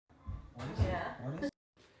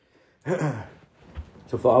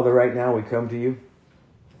So, Father, right now we come to you.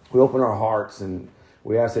 We open our hearts and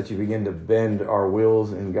we ask that you begin to bend our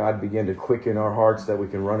wills and God begin to quicken our hearts that we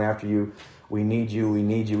can run after you. We need you. We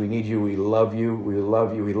need you. We need you. We love you. We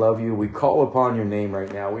love you. We love you. We call upon your name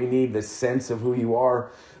right now. We need the sense of who you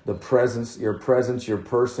are, the presence, your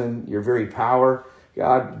person, your very power.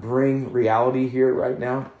 God, bring reality here right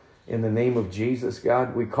now in the name of Jesus,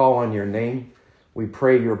 God. We call on your name. We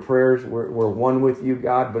pray your prayers. We're one with you,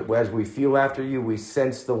 God, but as we feel after you, we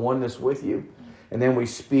sense the oneness with you. And then we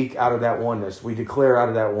speak out of that oneness. We declare out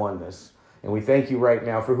of that oneness. And we thank you right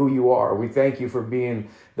now for who you are. We thank you for being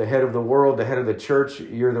the head of the world, the head of the church.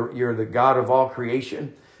 You're the God of all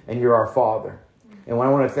creation, and you're our Father. And I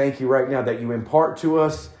want to thank you right now that you impart to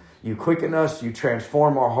us, you quicken us, you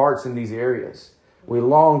transform our hearts in these areas. We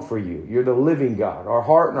long for you. You're the living God. Our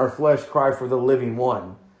heart and our flesh cry for the living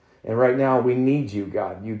one. And right now we need you,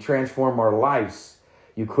 God. You transform our lives.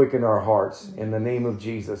 You quicken our hearts. In the name of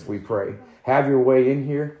Jesus, we pray. Have your way in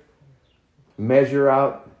here. Measure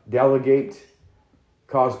out, delegate,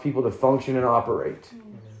 cause people to function and operate.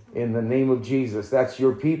 In the name of Jesus. That's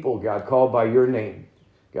your people, God, called by your name.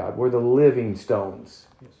 God, we're the living stones.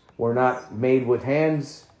 We're not made with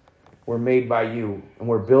hands. We're made by you, and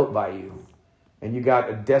we're built by you. And you got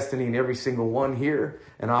a destiny in every single one here,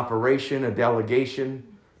 an operation, a delegation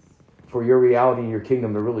for your reality and your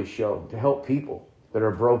kingdom to really show, to help people that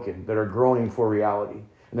are broken, that are groaning for reality.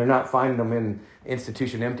 And they're not finding them in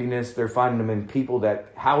institution emptiness. They're finding them in people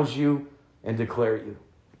that house you and declare you.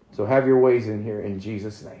 So have your ways in here in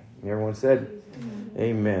Jesus' name. And everyone said,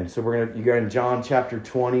 amen. So you got in John chapter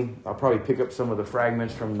 20. I'll probably pick up some of the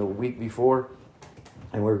fragments from the week before.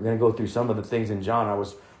 And we're going to go through some of the things in John I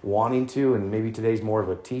was wanting to. And maybe today's more of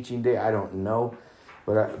a teaching day. I don't know.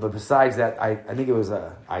 But besides that, I think it was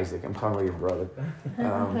Isaac. I'm talking about your brother.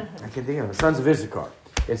 I can't think of him. The sons of Issachar.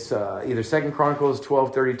 It's either 2 Chronicles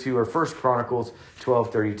 12:32 or 1 Chronicles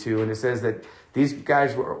 12:32. And it says that these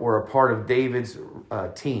guys were a part of David's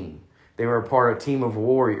team. They were a part of a team of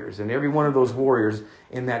warriors. And every one of those warriors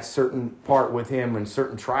in that certain part with him and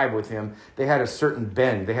certain tribe with him, they had a certain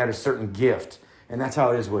bend. They had a certain gift. And that's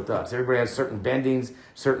how it is with us. Everybody has certain bendings,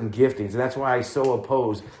 certain giftings. And that's why I so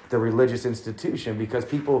oppose the religious institution, because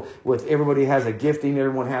everybody has a gifting,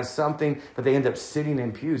 everyone has something, but they end up sitting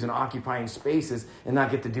in pews and occupying spaces and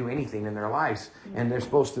not get to do anything in their lives. And they're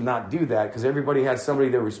supposed to not do that because everybody has somebody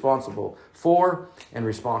they're responsible for and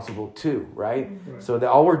responsible to, right? So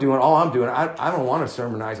all I'm doing, I don't want to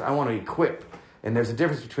sermonize. I want to equip. And there's a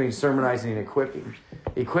difference between sermonizing and equipping.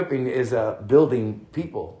 Equipping is building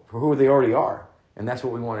people for who they already are. And that's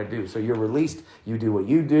what we want to do. So you're released, you do what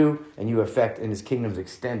you do, and you affect, and his kingdom's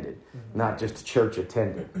extended, not just church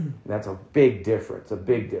attended. That's a big difference,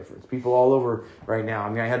 People all over right now. I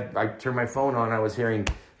mean, I turned my phone on, I was hearing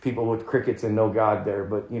people with crickets and no God there,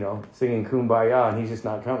 but, singing Kumbaya, and he's just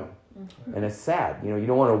not coming. And it's sad. You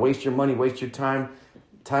don't want to waste your money, waste your time.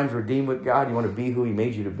 Time's redeemed with God. You want to be who he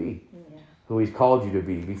made you to be, who he's called you to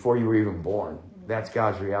be before you were even born. That's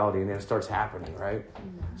God's reality, and then it starts happening, right?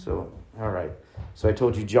 So, all right. So I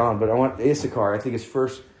told you John, but I want Issachar. I think it's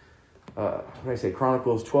Chronicles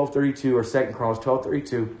 12:32 or 2 Chronicles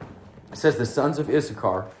 12:32. It says the sons of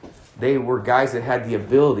Issachar, they were guys that had the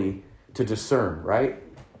ability to discern, right?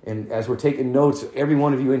 And as we're taking notes, every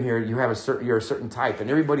one of you in here, you're a certain type, and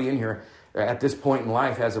everybody in here at this point in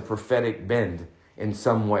life has a prophetic bend in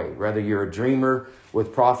some way. Whether you're a dreamer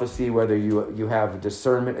with prophecy, whether you have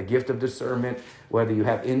discernment, a gift of discernment, whether you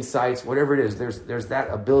have insights, whatever it is, there's that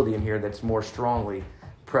ability in here that's more strongly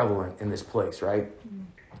prevalent in this place, right?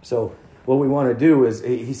 So what we want to do is,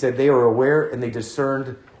 he said they were aware and they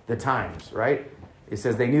discerned the times, right? It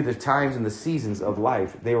says they knew the times and the seasons of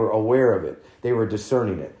life. They were aware of it. They were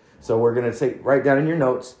discerning it. So we're going to say, write down in your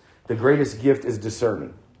notes, the greatest gift is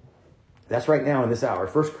discerning. That's right now in this hour.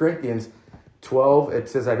 1 Corinthians 12, it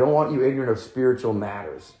says, I don't want you ignorant of spiritual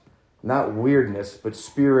matters. Not weirdness, but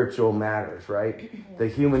spiritual matters, right? The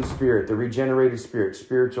human spirit, the regenerated spirit,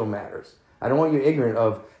 spiritual matters. I don't want you ignorant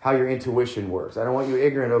of how your intuition works. I don't want you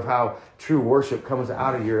ignorant of how true worship comes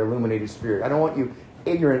out of your illuminated spirit. I don't want you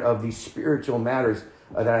ignorant of these spiritual matters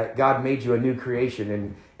that God made you a new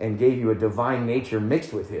creation and gave you a divine nature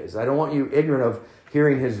mixed with his. I don't want you ignorant of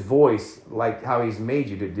hearing his voice like how he's made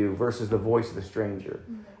you to do versus the voice of the stranger.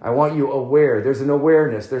 I want you aware. There's an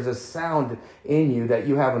awareness. There's a sound in you that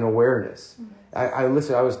you have an awareness. I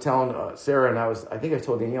was telling Sarah, and I think I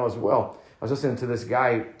told Danielle as well. I was listening to this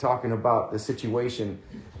guy talking about the situation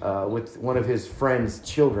with one of his friend's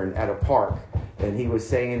children at a park. And he was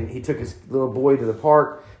saying he took his little boy to the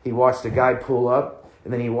park. He watched a guy pull up.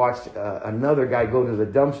 And then he watched another guy go to the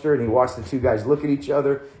dumpster, and he watched the two guys look at each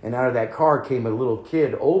other. And out of that car came a little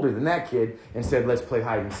kid, older than that kid, and said, let's play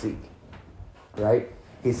hide and seek. Right?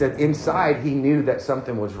 He said inside he knew that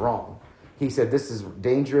something was wrong. He said, this is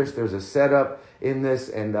dangerous. There's a setup in this.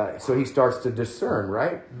 And so he starts to discern,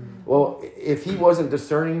 right? Well, if he wasn't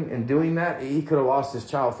discerning and doing that, he could have lost his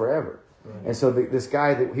child forever. Right. And so this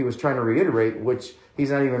guy that he was trying to reiterate, which he's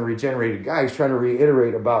not even a regenerated guy, he's trying to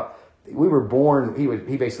reiterate about, we were born,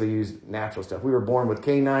 he basically used natural stuff. We were born with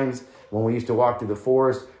canines. When we used to walk through the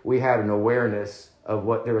forest, we had an awareness of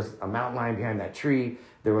what, there was a mountain lion behind that tree.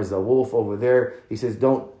 There was a wolf over there. He says,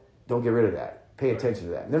 don't get rid of that. Pay attention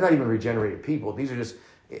to that. And they're not even regenerated people. These are just,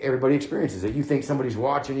 everybody experiences it. You think somebody's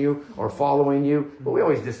watching you or following you, but we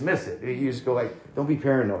always dismiss it. You just go like, don't be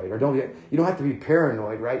paranoid, or you don't have to be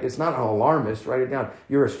paranoid, right? It's not an alarmist. Write it down.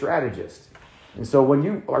 You're a strategist. And so when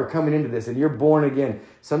you are coming into this and you're born again,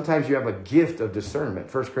 sometimes you have a gift of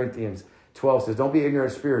discernment. 1 Corinthians 12 says, don't be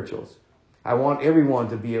ignorant of spirituals. I want everyone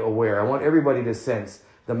to be aware. I want everybody to sense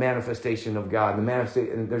the manifestation of God. And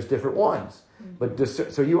there's different ones. But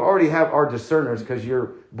so you already have our discerners because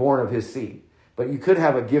you're born of his seed. But you could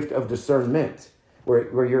have a gift of discernment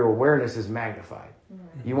where your awareness is magnified.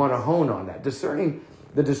 You want to hone on that.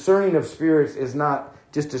 The discerning of spirits is not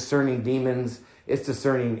just discerning demons. It's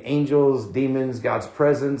discerning angels, demons, God's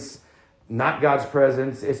presence, not God's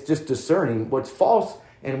presence. It's just discerning what's false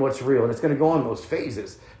and what's real. And it's going to go on those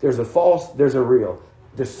phases. There's a false, there's a real.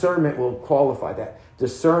 Discernment will qualify that.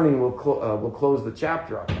 Discerning will close the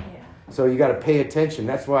chapter on that. Yeah. So you got to pay attention.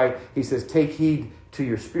 That's why he says, take heed to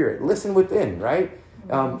your spirit. Listen within, right?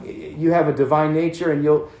 You have a divine nature, and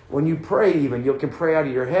when you pray even, you can pray out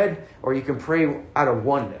of your head, or you can pray out of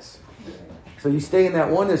oneness. So you stay in that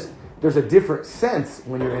oneness. There's a different sense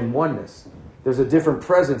when you're in oneness. There's a different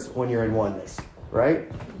presence when you're in oneness,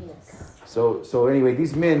 right? Yes. So anyway,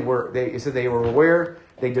 these men they said they were aware,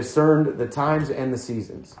 they discerned the times and the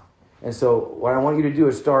seasons. And so what I want you to do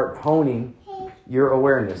is start honing your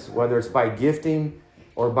awareness, whether it's by gifting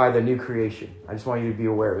or by the new creation. I just want you to be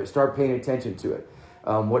aware of it. Start paying attention to it.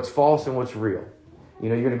 What's false and what's real.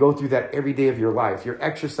 You're going to go through that every day of your life. You're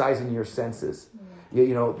exercising your senses.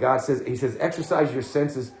 God says, he says, exercise your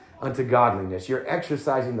senses unto godliness. You're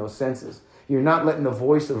exercising those senses. You're not letting the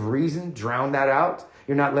voice of reason drown that out.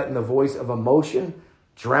 You're not letting the voice of emotion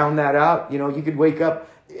drown that out. You could wake up.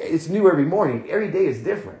 It's new every morning. Every day is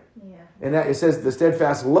different. Yeah. And that it says the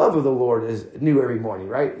steadfast love of the Lord is new every morning,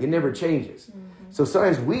 right? It never changes. Mm-hmm. So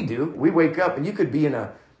sometimes we wake up and you could be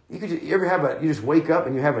you just wake up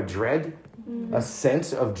and you have a dread, a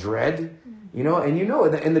sense of dread,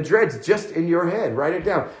 and the dread's just in your head. Write it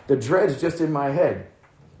down. The dread's just in my head.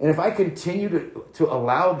 And if I continue to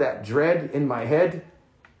allow that dread in my head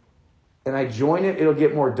and I join it, it'll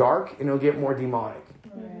get more dark and it'll get more demonic.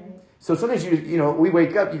 Right. So sometimes we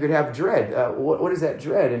wake up, you could have dread. What is that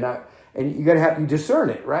dread? And you got to you discern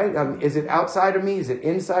it, right? Is it outside of me? Is it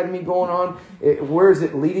inside of me going on? Where is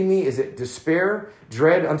it leading me? Is it despair,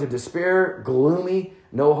 dread unto despair, gloomy,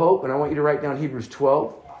 no hope? And I want you to write down Hebrews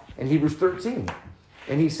 12 and Hebrews 13.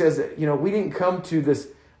 And he says that, we didn't come to this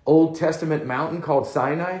Old Testament mountain called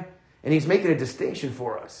Sinai, and he's making a distinction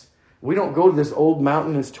for us. We don't go to this old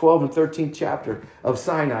mountain, this 12th and 13th chapter of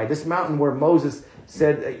Sinai, this mountain where Moses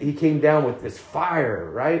said he came down with this fire,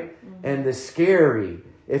 right? And the scary.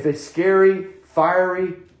 If it's scary,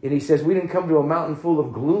 fiery, and he says we didn't come to a mountain full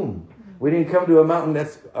of gloom. We didn't come to a mountain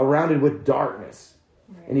that's surrounded with darkness.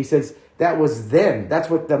 Right. And he says that was then. That's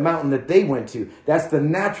what the mountain that they went to. That's the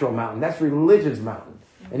natural mountain. That's religion's mountain.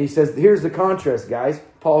 And he says, here's the contrast, guys.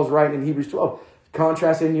 Paul's writing in Hebrews 12.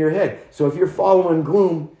 Contrast in your head. So if you're following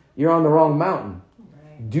gloom, you're on the wrong mountain.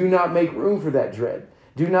 Right. Do not make room for that dread.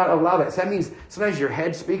 Do not allow that. So that means sometimes your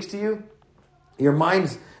head speaks to you. Your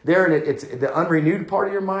mind's there, and it's the unrenewed part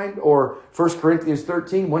of your mind. Or 1 Corinthians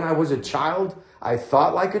 13, when I was a child, I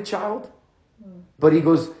thought like a child. But he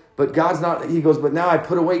goes, but God's not, he goes, but now I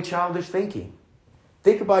put away childish thinking.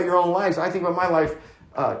 Think about your own lives. I think about my life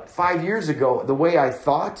 5 years ago, the way I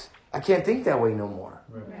thought, I can't think that way no more.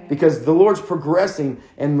 Right. Because the Lord's progressing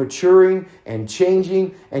and maturing and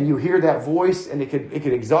changing, and you hear that voice, and it could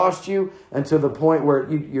exhaust you until the point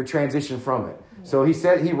where you're transitioned from it. So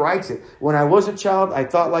he writes it. When I was a child, I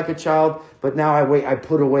thought like a child, but now I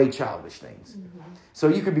put away childish things. Mm-hmm. So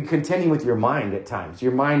you could be contending with your mind at times.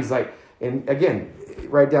 Your mind's like, and again,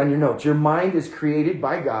 write down your notes. Your mind is created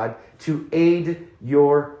by God to aid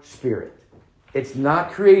your spirit. It's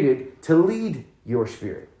not created to lead your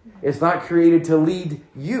spirit. It's not created to lead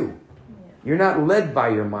you. You're not led by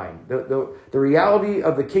your mind. The reality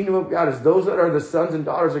of the kingdom of God is those that are the sons and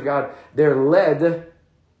daughters of God, they're led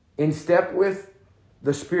in step with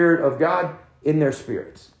the Spirit of God in their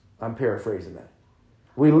spirits. I'm paraphrasing that.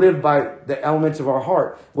 We live by the elements of our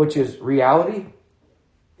heart, which is reality.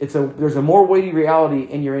 There's a more weighty reality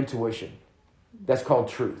in your intuition. That's called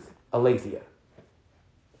truth, aletheia.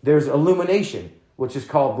 There's illumination, which is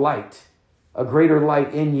called light, a greater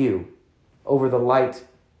light in you over the light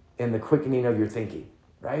and the quickening of your thinking,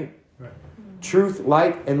 right? Right. Truth,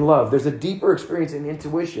 light, and love. There's a deeper experience in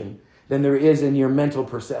intuition than there is in your mental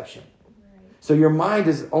perception. Right. So your mind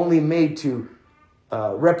is only made to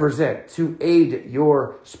represent, to aid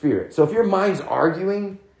your spirit. So if your mind's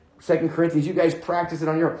arguing, 2 Corinthians, you guys practice it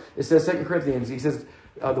on your own. It says 2 Corinthians, he says,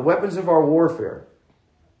 the weapons of our warfare.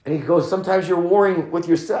 And he goes, sometimes you're warring with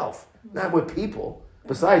yourself, not with people.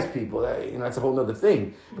 Besides people, that's a whole other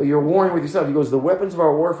thing. But you're warring with yourself. He goes, the weapons of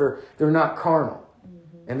our warfare, they're not carnal.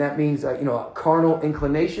 And that means, carnal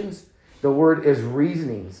inclinations. The word is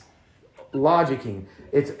reasonings, logicking.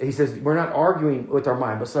 He says, we're not arguing with our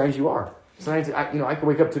mind, but sometimes you are. Sometimes, I can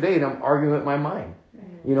wake up today and I'm arguing with my mind.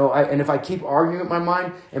 And if I keep arguing with my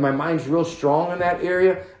mind and my mind's real strong in that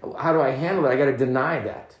area, how do I handle it? I got to deny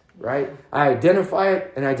that, right? I identify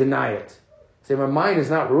it and I deny it. Say, my mind is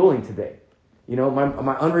not ruling today.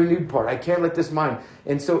 My unrenewed part. I can't let this mind.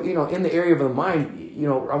 And so, in the area of the mind,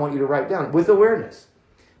 I want you to write down with awareness.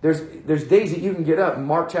 There's days that you can get up.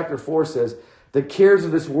 Mark chapter 4 says, the cares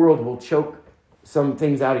of this world will choke some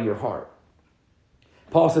things out of your heart.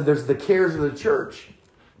 Paul said, there's the cares of the church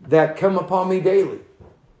that come upon me daily.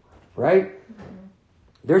 Right?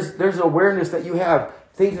 There's awareness that you have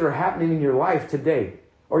things that are happening in your life today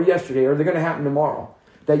or yesterday, or they're going to happen tomorrow,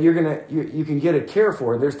 that you can get a care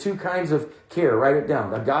for. There's two kinds of care. Write it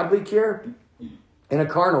down. A godly care and a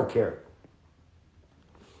carnal care.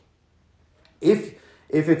 If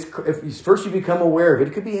first you become aware of it,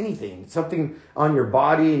 it could be anything. Something on your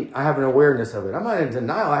body, I have an awareness of it. I'm not in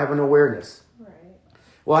denial, I have an awareness. Right.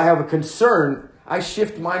 Well, I have a concern. I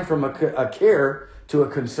shift mine from a care to a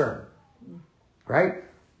concern. Right?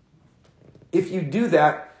 If you do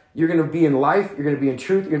that, you're going to be in life, you're going to be in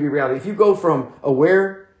truth, you're going to be in reality. If you go from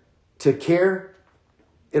aware to care,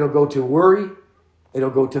 it'll go to worry, it'll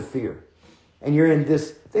go to fear. And you're in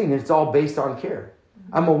this thing, and it's all based on care.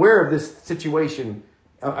 I'm aware of this situation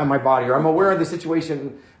on my body, or I'm aware of the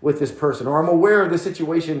situation with this person, or I'm aware of the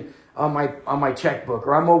situation on my checkbook,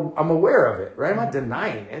 or I'm aware of it, right? I'm not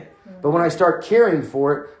denying it. But when I start caring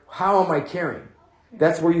for it, how am I caring?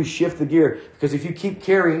 That's where you shift the gear. Because if you keep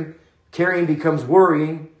caring becomes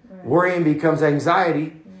worrying. Right. Worrying becomes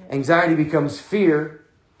anxiety. Yeah. Anxiety becomes fear.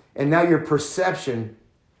 And now your perception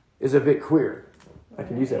is a bit queer. I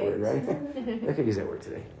can use that word, right? I can use that word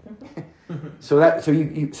today.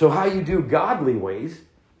 So how you do godly ways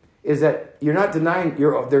is that you're not denying,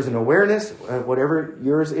 there's an awareness, whatever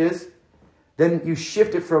yours is. Then you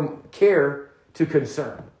shift it from care to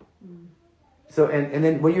concern. So and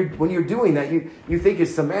then when you're doing that, you think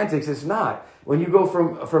it's semantics. It's not. When you go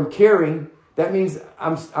from caring, that means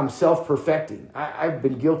I'm self-perfecting. I've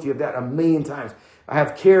been guilty of that a million times. I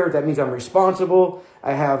have care. That means I'm responsible.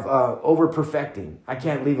 I have over-perfecting. I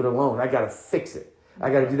can't leave it alone. I got to fix it.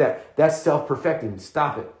 I got to do that. That's self-perfecting.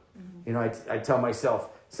 Stop it. I tell myself,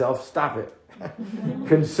 stop it.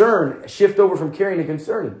 Concern, shift over from caring to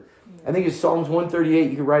concerning. I think it's Psalms 138.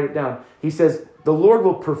 You can write it down. He says, the Lord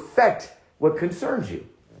will perfect what concerns you.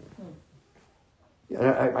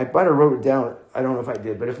 I might have wrote it down. I don't know if I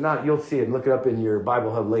did, but if not, you'll see it and look it up in your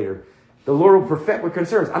Bible Hub later. The Lord will perfect what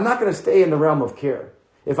concerns. I'm not going to stay in the realm of care.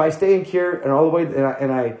 If I stay in care and all the way,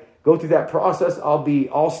 and I go through that process, I'll be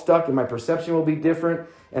all stuck and my perception will be different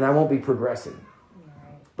and I won't be progressing.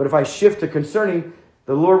 But if I shift to concerning,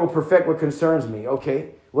 the Lord will perfect what concerns me.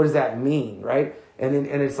 Okay, what does that mean, right? And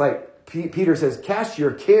it's like Peter says, cast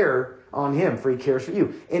your care on him, for he cares for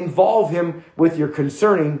you. Involve him with your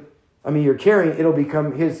your caring, it'll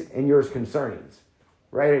become his and yours concernings.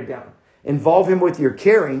 Write it down. Involve him with your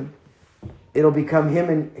caring, it'll become him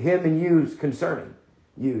and you's concerning.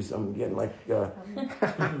 Use, I'm getting like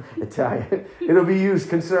Italian. It'll be used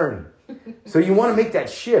concerning. So you want to make that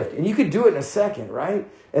shift, and you can do it in a second, right?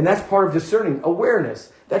 And that's part of discerning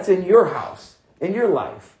awareness. That's in your house, in your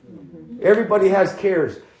life. Everybody has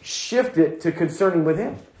cares. Shift it to concerning with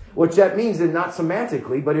him. Which that means, and not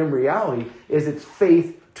semantically, but in reality, is it's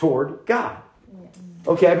faith toward God.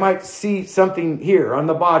 Okay, I might see something here on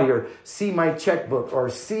the body, or see my checkbook, or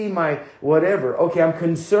see my whatever. Okay, I'm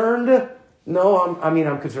concerned. No,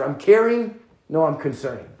 I'm concerned. I'm caring. No, I'm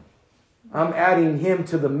concerning. I'm adding him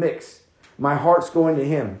to the mix. My heart's going to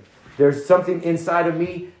him. There's something inside of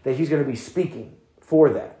me that he's going to be speaking for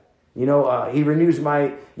that. He renews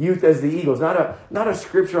my youth as the eagles. Not a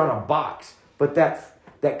scripture on a box, but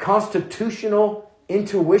that constitutional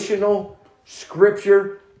intuitional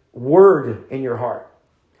scripture word in your heart.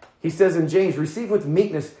 He says in James, receive with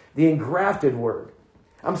meekness the engrafted word.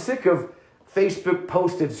 I'm sick of Facebook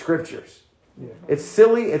posted scriptures. Yeah. It's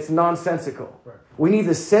silly. It's nonsensical. Right. We need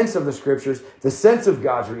the sense of the scriptures, the sense of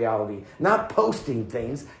God's reality, not posting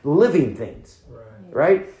things, living things.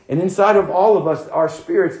 Right? And inside of all of us, our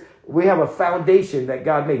spirits, we have a foundation that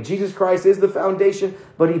God made. Jesus Christ is the foundation,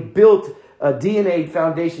 but he built a DNA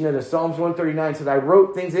foundation in Psalms 139 said, I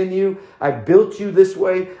wrote things in you. I built you this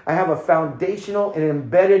way. I have a foundational and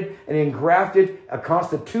embedded and engrafted a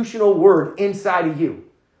constitutional word inside of you.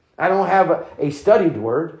 I don't have a studied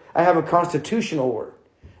word. I have a constitutional word.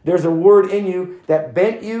 There's a word in you that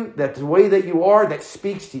bent you, that's the way that you are, that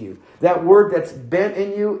speaks to you. That word that's bent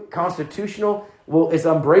in you, constitutional, is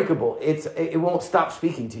unbreakable. It won't stop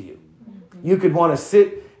speaking to you. You could want to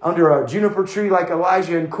sit under a juniper tree like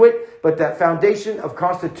Elijah and quit, but that foundation of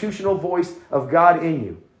constitutional voice of God in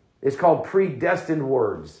you is called predestined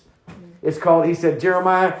words. It's called, he said,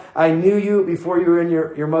 Jeremiah, I knew you before you were in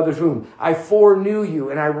your mother's womb. I foreknew you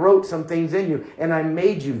and I wrote some things in you and I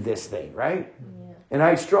made you this thing, right? Yeah. And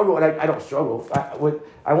I struggle, and I don't struggle.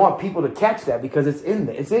 I want people to catch that because it's in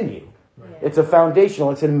you. Right. It's a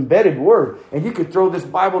foundational, it's an embedded word. And you could throw this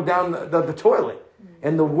Bible down the toilet.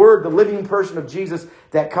 And the word, the living person of Jesus,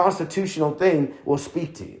 that constitutional thing will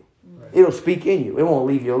speak to you. Right. It'll speak in you. It won't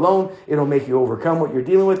leave you alone. It'll make you overcome what you're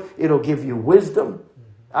dealing with. It'll give you wisdom.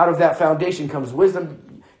 Mm-hmm. Out of that foundation comes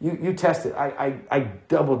wisdom. You test it. I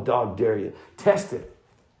double dog dare you. Test it.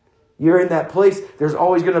 You're in that place. There's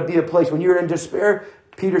always going to be a place. When you're in despair,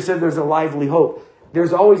 Peter said there's a lively hope.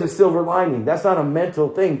 There's always a silver lining. That's not a mental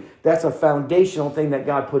thing. That's a foundational thing that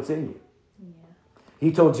God puts in you.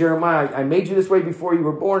 He told Jeremiah, I made you this way before you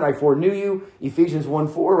were born. I foreknew you. Ephesians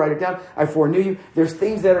 1:4, write it down. I foreknew you. There's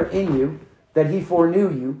things that are in you that he foreknew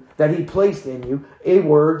you, that he placed in you. A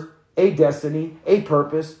word, a destiny, a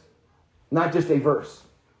purpose, not just a verse.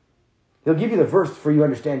 He'll give you the verse for you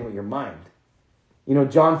understanding with your mind. You know,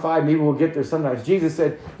 John 5, maybe we'll get there sometimes. Jesus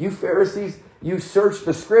said, you Pharisees, you search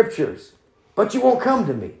the scriptures, but you won't come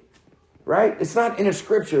to me. Right? It's not in a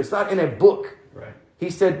scripture. It's not in a book. Right. He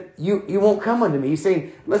said, you won't come unto me. He's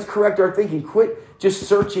saying, let's correct our thinking. Quit just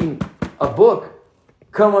searching a book.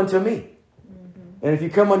 Come unto me. Mm-hmm. And if you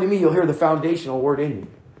come unto me, you'll hear the foundational word in you.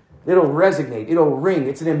 It'll resonate. It'll ring.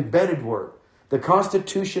 It's an embedded word. The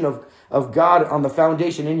constitution of God on the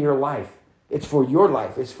foundation in your life. It's for your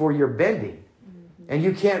life. It's for your bending. Mm-hmm. And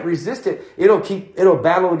you can't resist it. It'll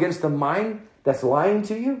battle against the mind that's lying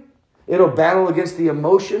to you. It'll battle against the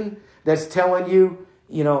emotion that's telling you,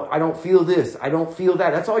 you know, I don't feel this. I don't feel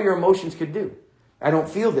that. That's all your emotions could do. I don't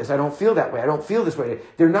feel this. I don't feel that way. I don't feel this way.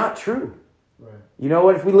 They're not true. Right. You know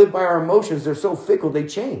what? If we live by our emotions, they're so fickle, they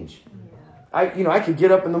change. Yeah. I could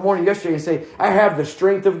get up in the morning yesterday and say, I have the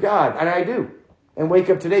strength of God. And I do. And wake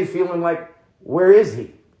up today feeling like, where is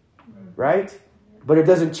he? Right? But it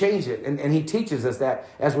doesn't change it. And he teaches us that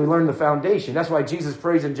as we learn the foundation. That's why Jesus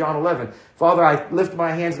prays in John 11, Father, I lift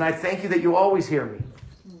my hands and I thank you that you always hear me.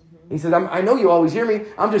 He said, I know you always hear me.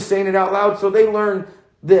 I'm just saying it out loud so they learn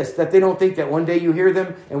this, that they don't think that one day you hear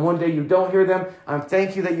them and one day you don't hear them. I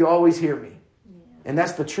thank you that you always hear me. Yeah. And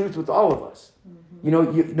that's the truth with all of us. Mm-hmm. You know,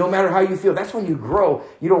 no matter how you feel, that's when you grow.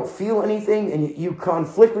 You don't feel anything and you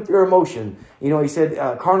conflict with your emotion. You know, he said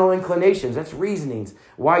carnal inclinations, that's reasonings,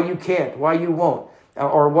 why you can't, why you won't,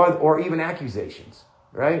 or even accusations,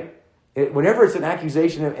 right? Whenever it's an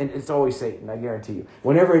accusation, and it's always Satan, I guarantee you.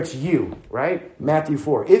 Whenever it's you, right? Matthew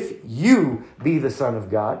 4. If you be the Son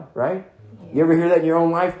of God, right? You ever hear that in your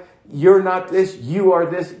own life? You're not this, you are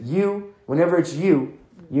this, you. Whenever it's you,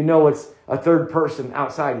 you know it's a third person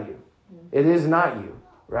outside of you. It is not you,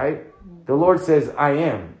 right? The Lord says, I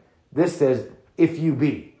am. This says, if you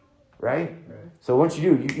be, right? So once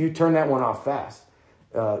you do, you turn that one off fast.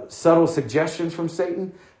 Subtle suggestions from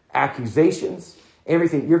Satan, accusations,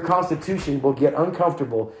 everything. Your constitution will get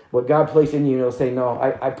uncomfortable. What God placed in you, it'll say, no,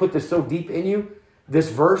 I put this so deep in you, this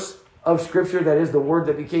verse of scripture that is the word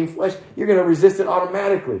that became flesh, you're going to resist it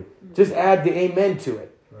automatically. Just add the amen to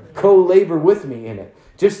it. Right. Co-labor with me in it.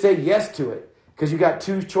 Just say yes to it. Because you got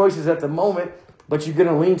two choices at the moment, but you're going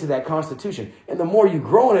to lean to that constitution. And the more you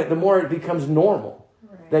grow in it, the more it becomes normal.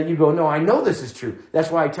 Right. That you go, no, I know this is true. That's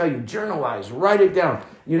why I tell you, journalize, write it down.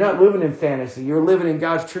 You're not living in fantasy. You're living in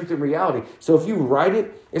God's truth and reality. So if you write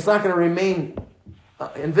it, it's not going to remain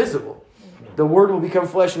invisible. The word will become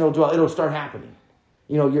flesh and it'll dwell. It'll start happening.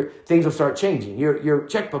 You know, things will start changing. Your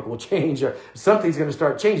checkbook will change, or something's going to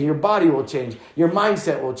start changing. Your body will change. Your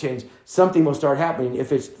mindset will change. Something will start happening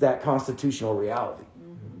if it's that constitutional reality.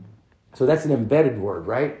 Mm-hmm. So that's an embedded word,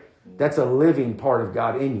 right? That's a living part of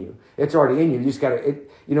God in you. It's already in you. You just got to,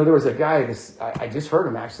 there was a guy, I just heard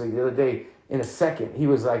him actually the other day in a second. He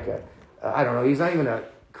was like I don't know, he's not even a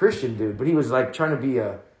Christian dude, but he was like trying to be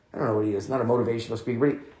I don't know what he is, not a motivational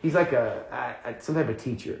speaker, but he's like some type of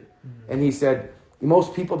teacher. Mm-hmm. And he said,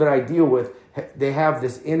 most people that I deal with, they have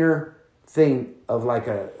this inner thing of like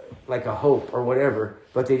a hope or whatever,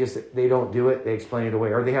 but they don't do it. They explain it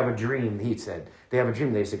away. Or they have a dream, he said. They have a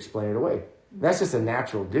dream, they just explain it away. That's just a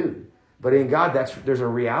natural dude. But in God, there's a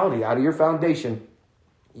reality. Out of your foundation,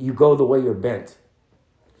 you go the way you're bent.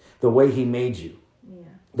 The way he made you. Yeah.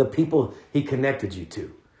 The people he connected you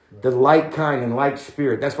to. Right. The like kind and like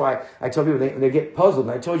spirit. That's why I tell people they get puzzled.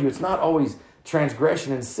 And I told you it's not always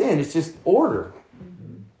transgression and sin. It's just order.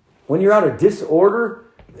 Mm-hmm. When you're out of disorder,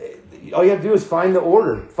 all you have to do is find the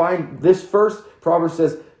order. Find this first. Proverbs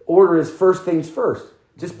says order is first things first.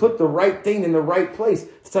 Just put the right thing in the right place.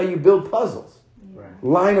 That's how you build puzzles. Right.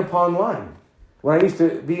 Line upon line. When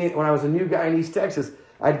I was a new guy in East Texas,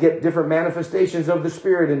 I'd get different manifestations of the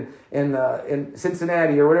Spirit in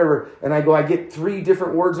Cincinnati or whatever. And I get 3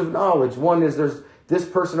 different words of knowledge. One is there's this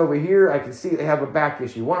person over here, I can see they have a back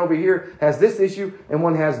issue. One over here has this issue and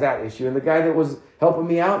one has that issue. And the guy that was helping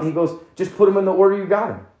me out, he goes, just put them in the order you got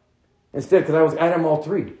them. Instead, because I had them all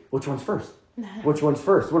 3. Which one's first? Which one's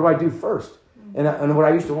first? What do I do first? And what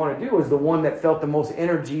I used to want to do was the one that felt the most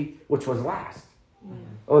energy, which was last.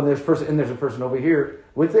 Oh, and there's a person over here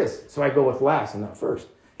with this. So I go with last and not first.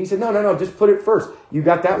 He said, no, just put it first. You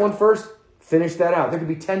got that one first? Finish that out. There could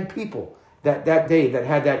be 10 people that day that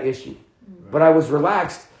had that issue. Right. But I was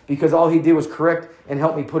relaxed because all he did was correct and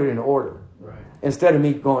help me put it in order. Right. Instead of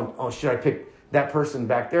me going, oh, should I pick that person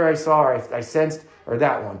back there I saw or I sensed or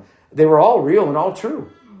that one? They were all real and all true.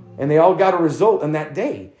 And they all got a result in that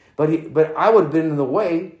day. But I would have been in the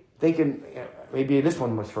way thinking, maybe this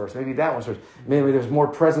one was first. Maybe that one's first. Maybe there's more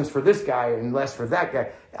presence for this guy and less for that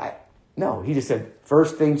guy. No, he just said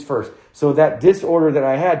first things first. So that disorder that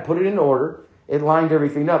I had, put it in order. It lined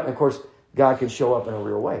everything up. And of course, God can show up in a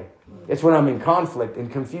real way. It's when I'm in conflict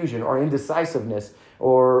and confusion or indecisiveness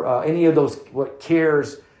or any of those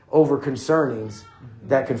cares over concernings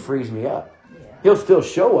that can freeze me up. Yeah. He'll still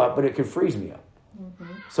show up, but it can freeze me up. Mm-hmm.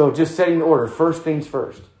 So just setting the order, first things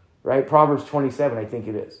first, right? Proverbs 27, I think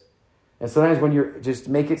it is. And sometimes when you're just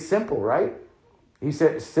make it simple, right? He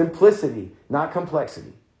said simplicity, not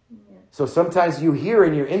complexity. Yeah. So sometimes you hear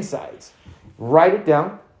in your insides, write it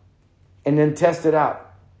down and then test it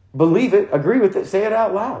out. Believe it, agree with it, say it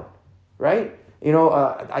out loud, right?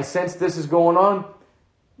 I sense this is going on.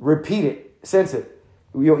 Repeat it, sense it.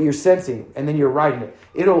 You're sensing, and then you're writing it.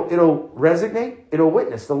 It'll resonate. It'll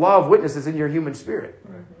witness. The law of witness is in your human spirit.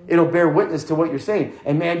 Mm-hmm. It'll bear witness to what you're saying.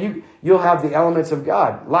 And man, you'll have the elements of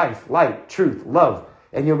God: life, light, truth, love.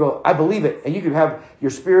 And you'll go, I believe it. And you can have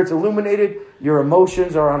your spirits illuminated. Your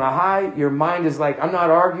emotions are on a high. Your mind is like, I'm not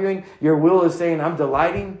arguing. Your will is saying, I'm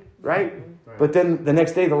delighting, right? Right. But then the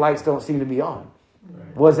next day, the lights don't seem to be on.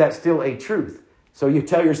 Right. Was that still a truth? So you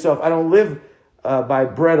tell yourself, I don't live by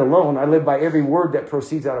bread alone. I live by every word that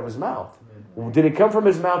proceeds out of his mouth. Amen. Did it come from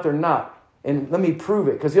his mouth or not? And let me prove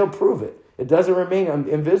it, because he'll prove it. It doesn't remain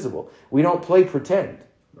invisible. We don't play pretend.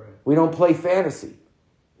 Right. We don't play fantasy.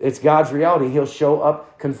 It's God's reality. He'll show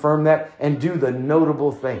up, confirm that, and do the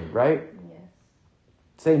notable thing, right? Yes.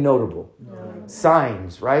 Say notable. No.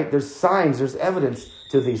 Signs, right? There's signs, there's evidence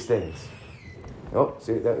to these things. Oh,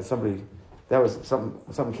 see, that was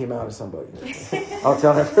something came out of somebody. I'll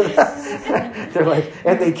tell them. They're like,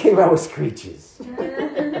 and they came out with screeches.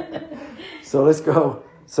 So let's go.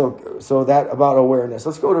 So that about awareness.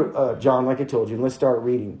 Let's go to John, like I told you, and let's start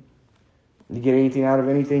reading. Did you get anything out of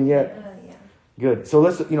anything yet? Yeah. Good. So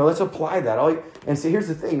let's apply that. And so here's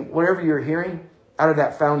the thing: whatever you're hearing out of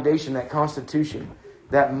that foundation, that constitution,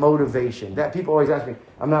 that motivation. That people always ask me,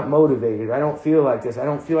 I'm not motivated. I don't feel like this. I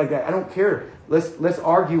don't feel like that. I don't care. Let's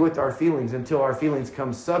argue with our feelings until our feelings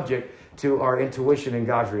come subject to our intuition and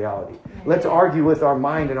God's reality. Let's argue with our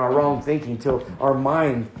mind and our wrong thinking till our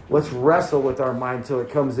mind, let's wrestle with our mind till it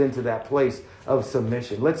comes into that place of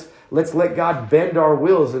submission. Let's let God bend our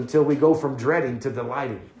wills until we go from dreading to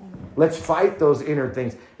delighting. Let's fight those inner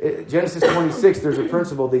things. Genesis 26, there's a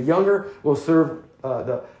principle. The younger will serve,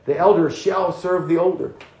 the elder shall serve the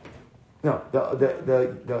older. No,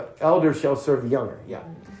 the elder shall serve the younger. Yeah.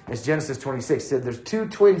 It's Genesis 26. It said there's 2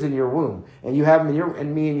 twins in your womb, and you have them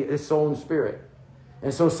in me and his soul and spirit.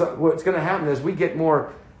 And so what's going to happen is we get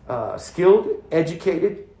more skilled,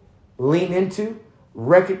 educated, lean into,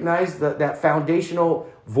 recognize that foundational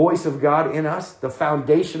voice of God in us, the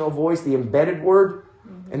foundational voice, the embedded word,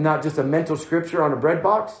 and not just a mental scripture on a bread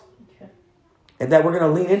box. Okay. And that we're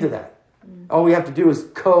going to lean into that. Mm-hmm. All we have to do is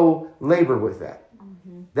co-labor with that.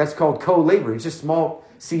 Mm-hmm. That's called co-labor. He's just small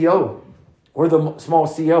CO. Or the small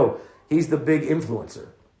CO. He's the big influencer.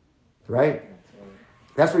 Right?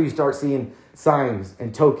 That's where you start seeing signs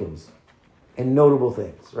and tokens and notable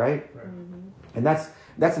things. Right? And that's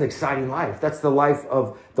an exciting life. That's the life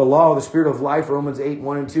of the law of the Spirit of life. Romans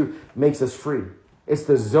 8:1-2 makes us free. It's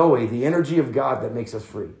the Zoe, the energy of God that makes us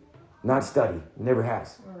free. Not study. It never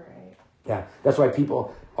has. Right. Yeah. That's why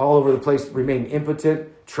people all over the place remain impotent,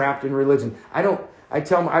 trapped in religion. I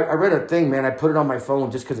tell them, I read a thing, man. I put it on my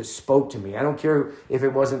phone just because it spoke to me. I don't care if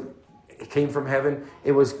it came from heaven.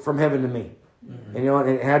 It was from heaven to me. Mm-hmm. And, and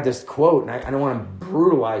it had this quote, and I don't want to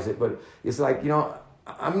brutalize it, but it's like,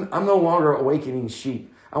 I'm no longer awakening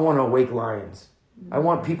sheep. I want to awake lions. I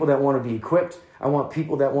want people that want to be equipped. I want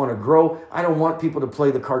people that want to grow. I don't want people to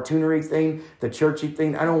play the cartoonery thing, the churchy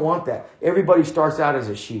thing. I don't want that. Everybody starts out as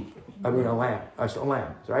a sheep. A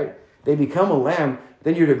lamb, right? They become a lamb.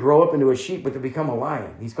 Then you're to grow up into a sheep, but to become a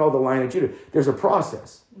lion. He's called the Lion of Judah. There's a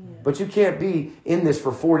process. But you can't be in this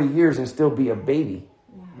for 40 years and still be a baby,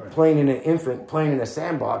 playing in an infant, playing in a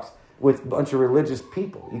sandbox with a bunch of religious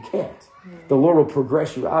people. You can't. The Lord will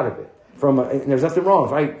progress you out of it. And there's nothing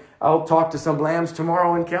wrong. I'll talk to some lambs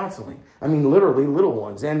tomorrow in counseling. I mean, literally little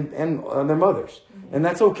ones and their mothers. And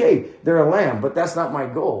that's okay. They're a lamb, but that's not my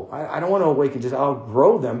goal. I don't want to awaken. I'll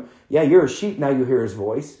grow them. Yeah, you're a sheep. Now you hear his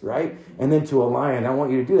voice, right? And then to a lion, I want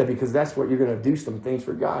you to do that because that's what you're going to do some things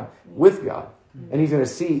for God, with God. And he's going to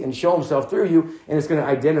see and show himself through you, and it's going to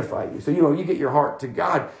identify you. So, you get your heart to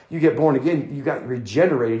God. You get born again. You got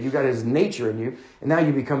regenerated. You got his nature in you. And now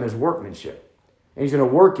you become his workmanship. And he's going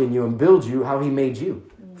to work in you and build you how he made you,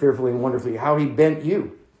 fearfully and wonderfully, how he bent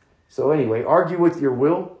you. So anyway, argue with your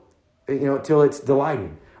will, till it's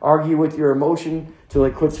delighting. Argue with your emotion till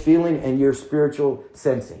it quits feeling and your spiritual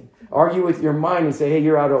sensing. Argue with your mind and say, hey,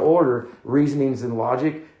 you're out of order, reasonings and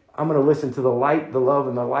logic. I'm going to listen to the light, the love,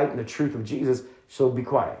 and the light and the truth of Jesus. So be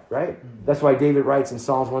quiet, right? That's why David writes in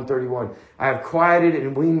Psalms 131, I have quieted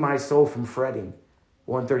and weaned my soul from fretting.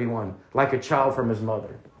 131, like a child from his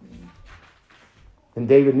mother. And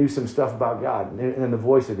David knew some stuff about God and the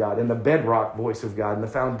voice of God and the bedrock voice of God and the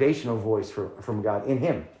foundational voice from God in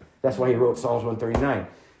him. That's why he wrote Psalms 139.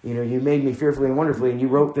 You made me fearfully and wonderfully, and you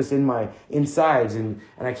wrote this in my insides, and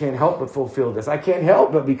I can't help but fulfill this. I can't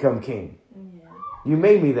help but become king. Yeah. You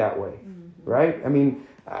made me that way, right? I mean,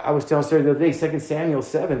 I was telling Sarah the other day, 2 Samuel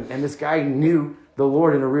 7, and this guy knew the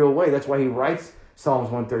Lord in a real way. That's why he writes Psalms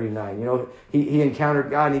 139. He encountered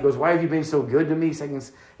God, and he goes, why have you been so good to me?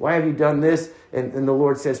 Why have you done this? And the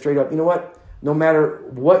Lord says straight up, you know what? No matter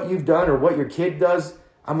what you've done or what your kid does,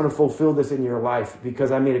 I'm going to fulfill this in your life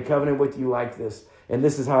because I made a covenant with you like this. And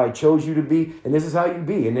this is how I chose you to be. And this is how you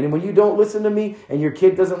be. And then when you don't listen to me and your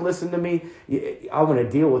kid doesn't listen to me, I'm going to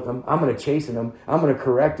deal with them. I'm going to chasten them. I'm going to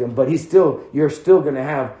correct them. But you're still going to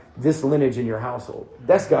have this lineage in your household.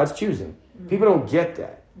 That's God's choosing. People don't get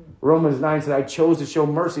that. Romans 9 said, I chose to show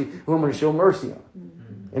mercy who I'm going to show mercy on.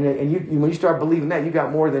 And when you start believing that, you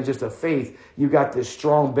got more than just a faith. You got this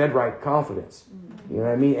strong bedrock confidence. You know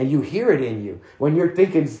what I mean? And you hear it in you. When your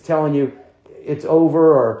thinking's telling you it's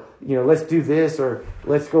over or, let's do this or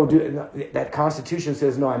let's go do it. That Constitution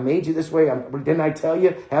says, no, I made you this way. Didn't I tell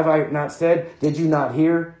you? Have I not said? Did you not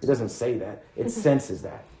hear? It doesn't say that. It senses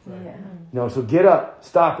that. Yeah. No, so get up.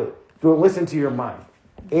 Stop it. Don't listen to your mind.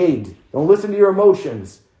 Don't listen to your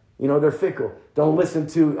emotions. They're fickle. Don't listen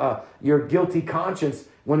to your guilty conscience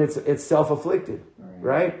when it's self-afflicted,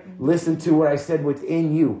 right? Listen to what I said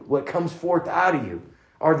within you. What comes forth out of you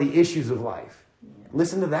are the issues of life.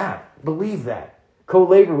 Listen to that. Believe that.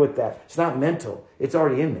 Co-labor with that. It's not mental. It's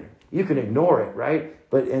already in there. You can ignore it, right?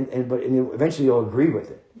 But eventually you'll agree with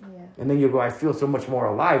it. Yeah. And then you'll go, I feel so much more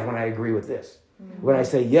alive when I agree with this. Mm-hmm. When I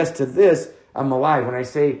say yes to this, I'm alive. When I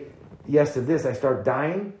say yes to this, I start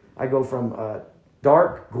dying. I go from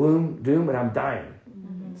dark, gloom, doom, and I'm dying.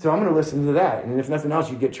 Mm-hmm. So I'm going to listen to that. And if nothing else,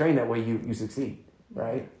 you get trained that way, you succeed,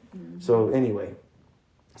 right? Mm-hmm. So anyway,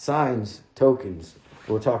 signs, tokens,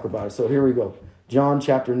 we'll talk about it. So here we go. John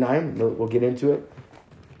chapter 9, we'll get into it.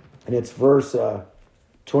 And it's verse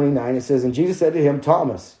 29. It says, and Jesus said to him,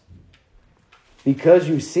 Thomas, because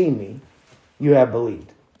you've seen me, you have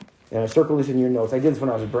believed. And I circle this in your notes. I did this when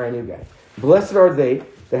I was a brand new guy. Blessed are they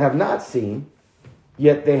that have not seen,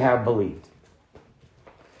 yet they have believed.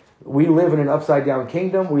 We live in an upside down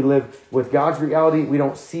kingdom. We live with God's reality. We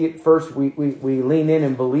don't see it first. We lean in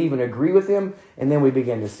and believe and agree with him, and then we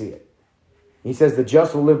begin to see it. He says the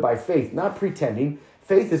just will live by faith, not pretending.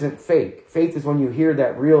 Faith isn't fake. Faith is when you hear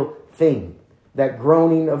that real thing, that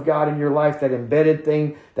groaning of God in your life, that embedded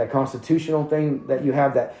thing, that constitutional thing that you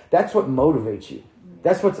have. That's what motivates you.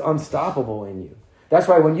 That's what's unstoppable in you. That's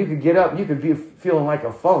why when you could get up, you could be feeling like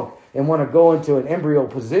a funk and want to go into an embryo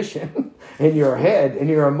position in your head and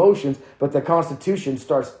your emotions, but the Constitution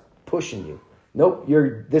starts pushing you. Nope,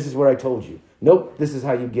 this is what I told you. Nope, this is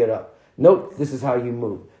how you get up. Nope, this is how you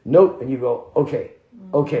move. Nope, and you go, okay.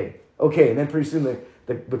 And then pretty soon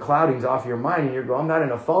the clouding's off your mind and you go, I'm not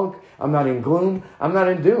in a funk. I'm not in gloom. I'm not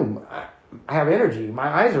in doom. I have energy. My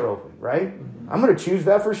eyes are open, right? I'm going to choose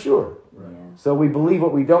that for sure. Right. So we believe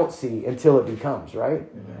what we don't see until it becomes, right?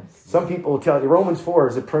 Yes. Some people will tell you, Romans 4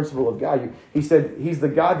 is a principle of God. He said he's the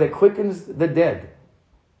God that quickens the dead.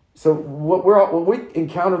 So when we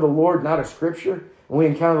encounter the Lord, not a scripture, when we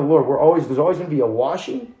encounter the Lord, there's always going to be a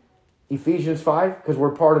washing, Ephesians 5, because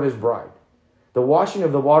we're part of his bride. The washing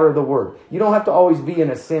of the water of the word. You don't have to always be in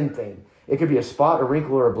a sin thing. It could be a spot, a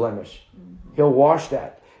wrinkle, or a blemish. Mm-hmm. He'll wash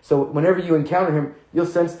that. So whenever you encounter him, you'll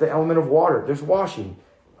sense the element of water. There's washing.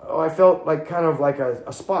 Oh, I felt like kind of like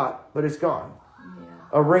a spot, but it's gone. Yeah.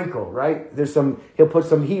 A wrinkle, right? He'll put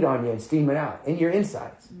some heat on you and steam it out in your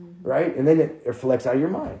insides, right? And then it reflects out of your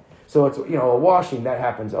mind. So it's, a washing that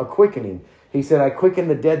happens, a quickening. He said, I quicken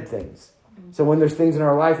the dead things. So when there's things in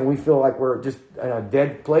our life and we feel like we're just in a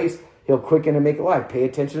dead place, he'll quicken and make it alive. Pay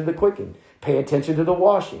attention to the quickening. Pay attention to the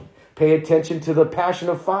washing. Pay attention to the passion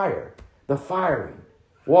of fire, the firing.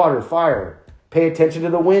 Water, fire. Pay attention to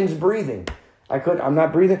the winds breathing. I'm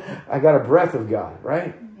not breathing. I got a breath of God,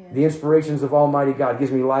 right? Yeah. The inspirations of Almighty God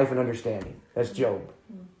gives me life and understanding. That's Job.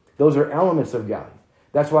 Those are elements of God.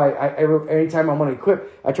 That's why anytime I want to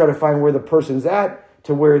equip, I try to find where the person's at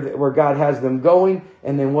to where God has them going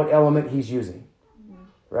and then what element he's using,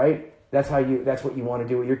 right? That's what you want to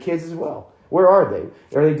do with your kids as well. Where are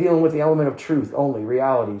they? Are they dealing with the element of truth only,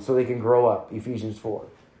 reality, so they can grow up, Ephesians 4?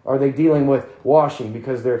 Are they dealing with washing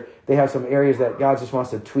because they have some areas that God just wants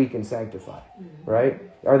to tweak and sanctify, right?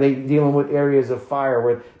 Are they dealing with areas of fire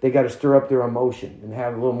where they got to stir up their emotion and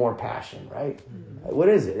have a little more passion, right? What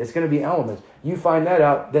is it? It's going to be elements. You find that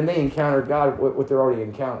out, then they encounter God what they're already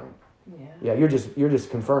encountering. Yeah, you're just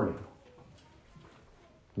confirming.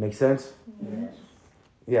 Make sense? Yes.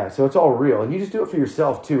 Yeah, so it's all real. And you just do it for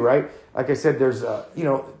yourself too, right? Like I said, there's,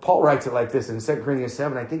 Paul writes it like this in 2 Corinthians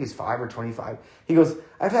 7, I think it's 5 or 25. He goes,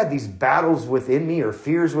 I've had these battles within me or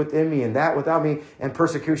fears within me and that without me and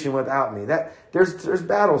persecution without me. There's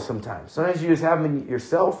battles sometimes. Sometimes you just have them in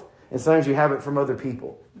yourself and sometimes you have it from other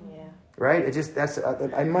people. Yeah. Right?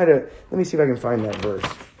 Let me see if I can find that verse.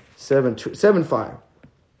 7:5.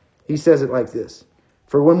 He says it like this.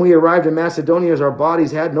 For when we arrived in Macedonia, our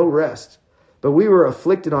bodies had no rest, but we were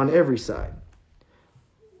afflicted on every side.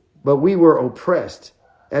 But we were oppressed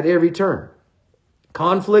at every turn.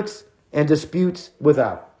 Conflicts and disputes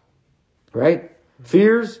without. Right?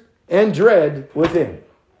 Fears and dread within.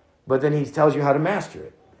 But then he tells you how to master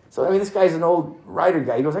it. So, this guy's an old writer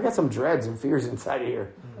guy. He goes, I got some dreads and fears inside of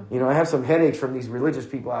here. I have some headaches from these religious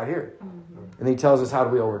people out here. And he tells us how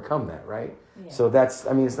do we overcome that, right? Yeah. So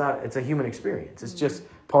it's a human experience. It's just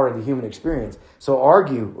part of the human experience. So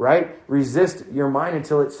argue, right? Resist your mind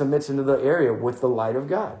until it submits into the area with the light of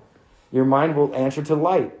God. Your mind will answer to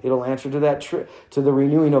light. It'll answer to that to the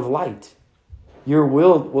renewing of light. Your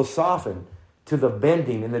will soften to the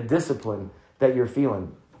bending and the discipline that you're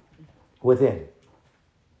feeling within.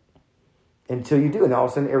 Until you do, and all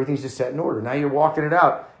of a sudden everything's just set in order. Now you're walking it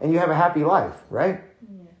out, and you have a happy life, right?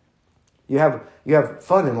 Yeah. You have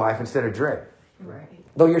fun in life instead of dread. Right.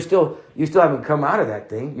 Though you still haven't come out of that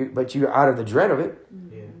thing, but you're out of the dread of it,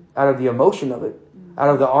 out of the emotion of it, out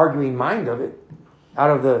of the arguing mind of it. Out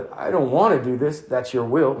of the, I don't want to do this, that's your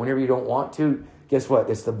will. Whenever you don't want to, guess what?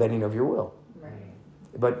 It's the bending of your will. Right.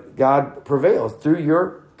 But God prevails through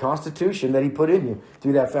your constitution that he put in you,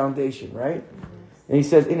 through that foundation, right? And he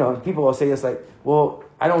says, people will say this like, well,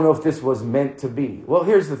 I don't know if this was meant to be. Well,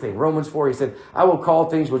 here's the thing. Romans 4, he said, I will call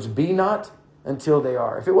things which be not until they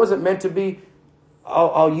are. If it wasn't meant to be,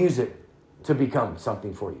 I'll use it to become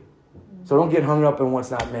something for you. So don't get hung up on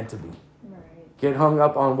what's not meant to be. Right. Get hung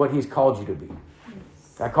up on what he's called you to be.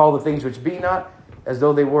 I call the things which be not as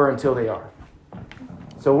though they were until they are.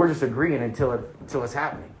 So we're just agreeing until it's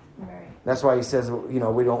happening. Right. That's why he says, we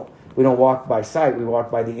don't walk by sight, we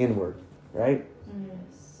walk by the inward, right?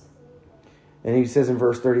 Yes. And he says in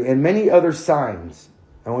verse 30, and many other signs.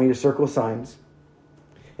 I want you to circle signs.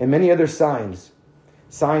 And many other signs.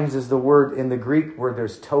 Signs is the word in the Greek where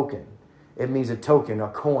there's token. It means a token, a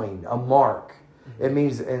coin, a mark. It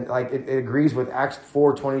means, and it agrees with Acts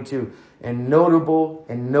 4:22, and notable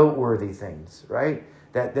and noteworthy things, right?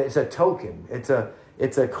 That it's a token, it's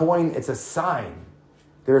a coin, it's a sign.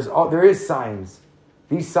 There is signs.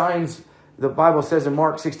 These signs, the Bible says in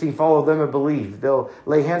Mark 16, follow them and believe. They'll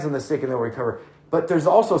lay hands on the sick and they'll recover. But there's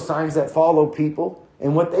also signs that follow people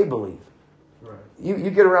and what they believe. Right.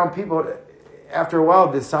 You get around people, after a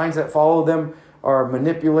while, the signs that follow them are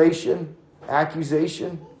manipulation,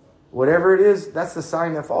 accusation, whatever it is, that's the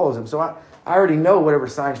sign that follows them. So I already know whatever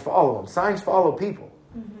signs follow them. Signs follow people.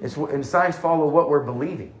 And signs follow what we're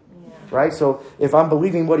believing. Yeah. Right? So if I'm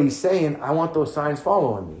believing what he's saying, I want those signs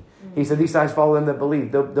following me. He said these signs follow them that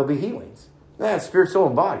believe. There'll be healings. That's spirit, soul,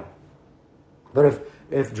 and body. But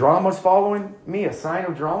if drama's following me, a sign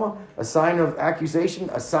of drama, a sign of accusation,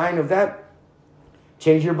 a sign of that,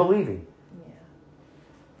 change your believing. Yeah.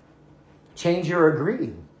 Change your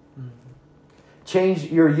agreeing. Mm-hmm. Change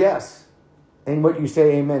your yes and what you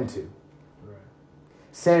say amen to.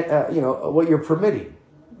 Right. What you're permitting.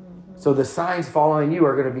 Mm-hmm. So the signs following you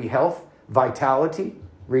are going to be health, vitality,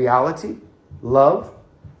 reality, love,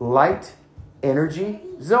 light, energy,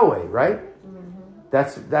 Zoe, right? Mm-hmm.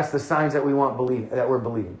 That's the signs that we want that we're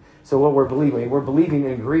believing. So what we're believing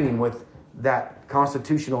and agreeing with that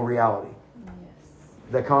constitutional reality. Yes.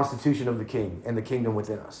 The constitution of the King and the kingdom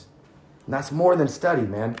within us. And that's more than study,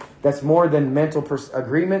 man. That's more than mental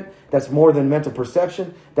agreement. That's more than mental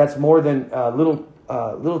perception. That's more than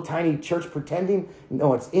little tiny church pretending.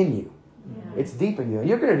 No, it's in you. Yeah. It's deep in you. And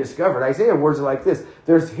you're going to discover it. Isaiah words are like this.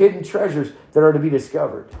 There's hidden treasures that are to be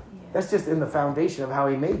discovered. Yeah. That's just in the foundation of how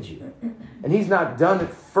he made you. And he's not done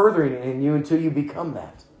furthering it in you until you become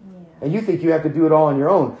that. Yeah. And you think you have to do it all on your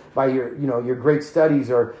own by your great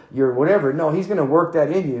studies or your whatever. No, he's going to work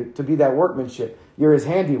that in you to be that workmanship. You're his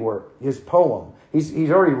handiwork, his poem.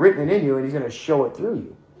 He's already written it in you and he's going to show it through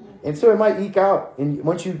you. And so it might eke out. And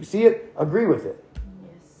once you see it, agree with it.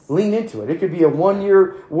 Lean into it. It could be a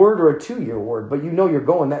 1-year word or a 2-year word, but you're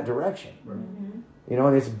going that direction. Mm-hmm.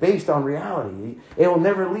 And it's based on reality. It will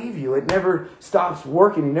never leave you. It never stops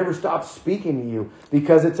working. It never stops speaking to you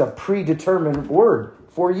because it's a predetermined word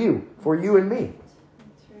for you and me.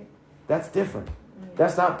 That's right. That's different. Mm-hmm.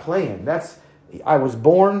 That's not playing. I was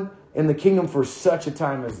born in the kingdom for such a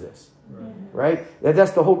time as this. Mm-hmm. Right?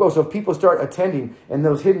 That's the whole goal. So if people start attending and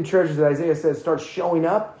those hidden treasures that Isaiah says start showing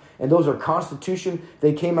up, and those are constitution.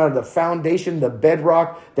 They came out of the foundation, the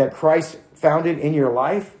bedrock that Christ founded in your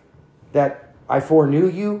life. That I foreknew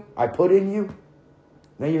you, I put in you.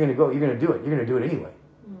 Then you're going to go. You're going to do it. You're going to do it anyway.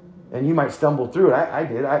 Mm-hmm. And you might stumble through it. I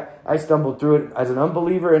did. I stumbled through it as an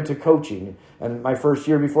unbeliever into coaching. And my first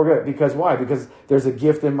year before God. Because why? Because there's a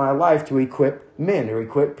gift in my life to equip men or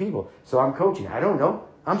equip people. So I'm coaching. I don't know.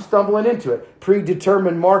 I'm stumbling into it.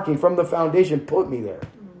 Predetermined marking from the foundation put me there.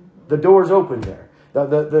 Mm-hmm. The door's open there.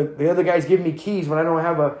 The other guys give me keys when I don't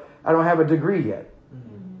have a degree yet.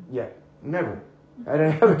 Mm-hmm. Yet. Never. I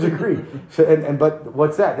don't have a degree. But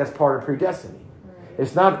what's that? That's part of predestiny. Right.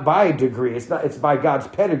 It's not by degree. It's by God's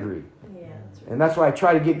pedigree. Yeah, that's right. And that's why I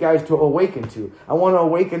try to get guys to awaken to. I want to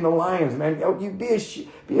awaken the lions, man. You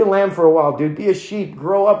be a lamb for a while, dude. Be a sheep.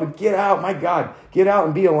 Grow up and get out. My God, get out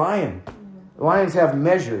and be a lion. Mm-hmm. Lions have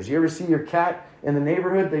measures. You ever see your cat in the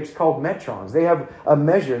neighborhood? It's called metrons. They have a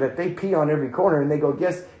measure that they pee on every corner and they go,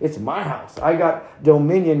 guess it's my house. I got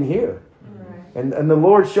dominion here. Right. And the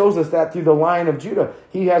Lord shows us that through the Lion of Judah.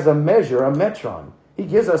 He has a measure, a metron. He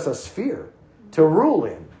gives us a sphere to rule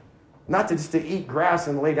in, not just to eat grass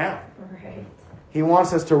and lay down. Right. He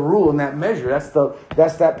wants us to rule in that measure.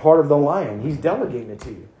 That's that part of the lion. He's delegating it to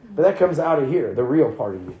you. But that comes out of here, the real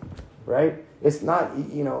part of you, right? It's not,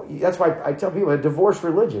 that's why I tell people, a divorced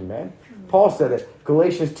religion, man. Paul said it,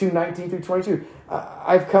 Galatians 2:19 through 22.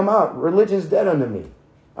 I've come out. Religion's dead unto me.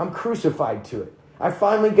 I'm crucified to it. I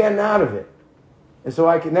finally gotten out of it. And so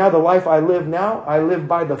now the life I live now, I live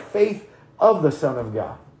by the faith of the Son of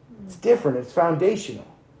God. It's different. It's foundational.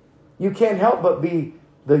 You can't help but be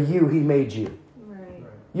the you he made you. Right.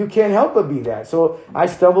 You can't help but be that. So I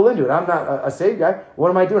stumble into it. I'm not a saved guy. What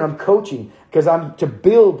am I doing? I'm coaching. Because I'm to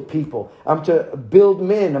build people. I'm to build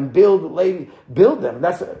men. I'm build them.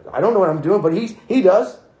 I don't know what I'm doing, but he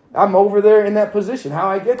does. I'm over there in that position. How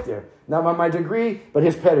I get there? Not by my degree, but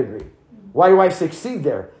his pedigree. Why do I succeed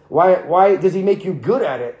there? Why does he make you good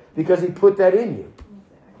at it? Because he put that in you.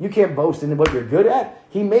 You can't boast in what you're good at.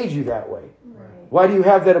 He made you that way. Right. Why do you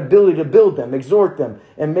have that ability to build them, exhort them,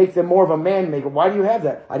 and make them more of a man maker? Why do you have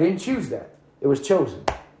that? I didn't choose that. It was chosen.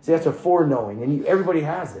 See, that's a foreknowing, and everybody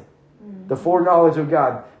has it. The foreknowledge of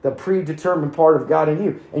God, the predetermined part of God in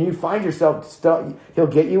you. And you find yourself, he'll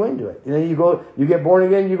get you into it. And then you get born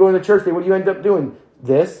again, you go into church, what do you end up doing?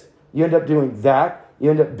 This. You end up doing that. You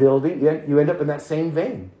end up building. You end up in that same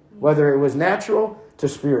vein. Whether it was natural to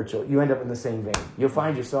spiritual, you end up in the same vein. You'll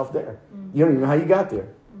find yourself there. You don't even know how you got there.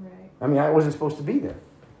 Right. I mean, I wasn't supposed to be there.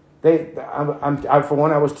 For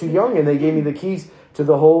one, I was too young, and they gave me the keys to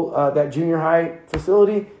the whole that junior high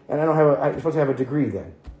facility, and I'm supposed to have a degree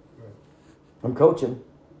then. I'm coaching.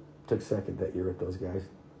 Took second that year with those guys.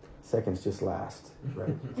 Seconds just last,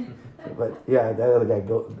 right? But yeah, that other guy,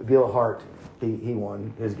 Bill Hart, he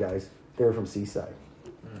won. His guys, they were from Seaside.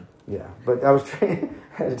 Yeah, but I was training.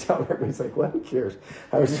 I had to tell everybody, it's like, what? Who cares?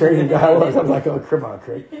 I was training guys. I'm like, oh, come on,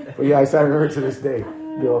 Craig. But yeah, I remember to this day,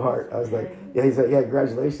 Bill Hart. I was like, yeah, he's like, yeah,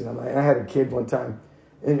 congratulations. I'm like, and I had a kid one time,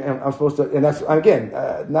 and I'm supposed to, and that's again,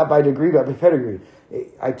 not by degree, but by pedigree.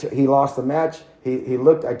 He lost the match. He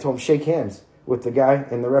looked. I told him shake hands with the guy,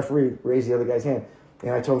 and the referee raised the other guy's hand,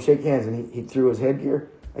 and I told him shake hands, and he threw his headgear.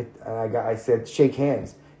 I said shake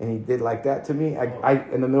hands, and he did like that to me. I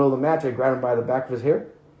in the middle of the match, I grabbed him by the back of his hair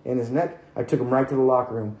and his neck. I took him right to the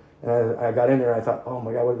locker room, and I got in there. And I thought, oh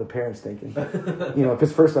my God, what are the parents thinking?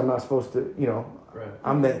 Because first I'm not supposed to. Right.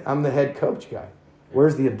 I'm the head coach guy.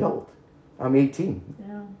 Where's the adult? I'm 18.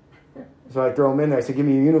 Yeah. So I throw him in there. I said, give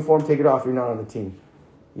me your uniform. Take it off. You're not on the team.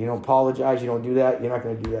 You don't apologize. You don't do that. You're not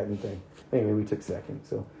going to do that anything. Anyway, we took second.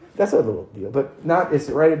 So that's a little deal, but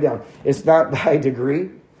write it down. It's not by degree.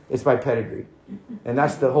 It's by pedigree, and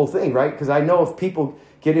that's the whole thing, right? Because I know if people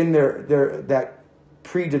get in their that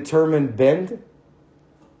predetermined bend,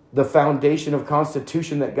 the foundation of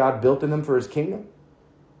constitution that God built in them for his kingdom,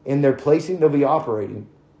 in their placing, they'll be operating,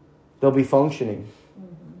 they'll be functioning,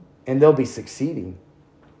 and they'll be succeeding.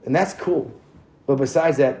 And that's cool. But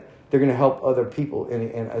besides that, they're going to help other people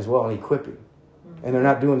and as well in equipping. And they're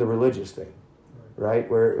not doing the religious thing, right?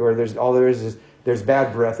 Where there's all there is there's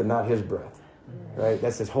bad breath and not his breath, right?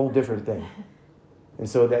 That's this whole different thing. And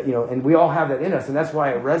so that, and we all have that in us, and that's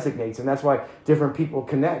why it resonates, and that's why different people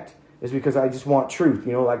connect, is because I just want truth.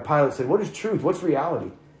 Like Pilate said, what is truth? What's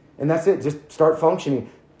reality? And that's it. Just start functioning,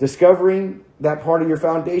 discovering that part of your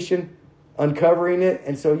foundation, uncovering it,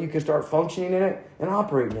 and so you can start functioning in it and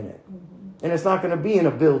operating in it. And it's not going to be in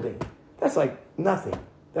a building. That's like nothing.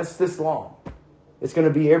 That's this long. It's going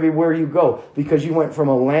to be everywhere you go, because you went from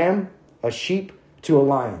a lamb, a sheep, to a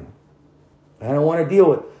lion. And I don't want to deal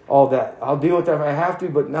with all that. I'll deal with that if I have to,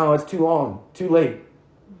 but no, it's too long, too late.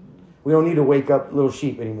 We don't need to wake up little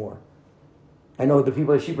sheep anymore. I know the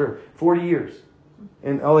people that sheep are 40 years,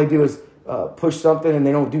 and all they do is push something and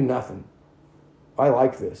they don't do nothing. I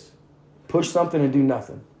like this. Push something and do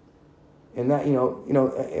nothing. And that,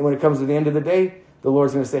 and when it comes to the end of the day, the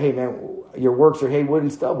Lord's going to say, hey man, your works are hay, wood,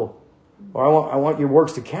 and stubble. Or I want your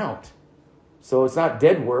works to count. So it's not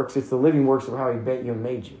dead works, it's the living works of how he bent you and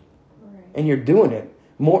made you. Right. And you're doing it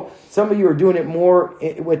more. Some of you are doing it more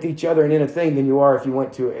with each other and in a thing than you are if you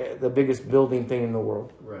went to the biggest building thing in the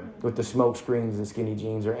world. Right. With the smoke screens and skinny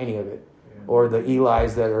jeans or any of it. Yeah. Or the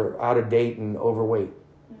Elis that are out of date and overweight.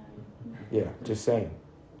 Yeah, just saying.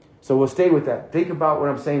 So we'll stay with that. Think about what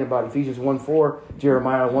I'm saying about Ephesians 1:4,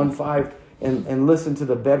 Jeremiah 1:5, and listen to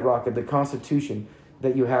the bedrock of the constitution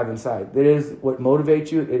that you have inside. It is what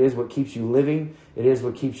motivates you. It is what keeps you living. It is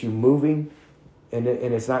what keeps you moving. And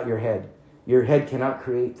it's not your head. Your head cannot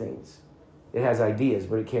create things. It has ideas,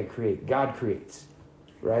 but it can't create. God creates,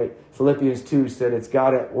 right? Philippians 2 said it's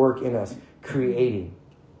God at work in us, creating.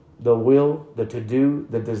 The will, the to-do,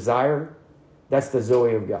 the desire, that's the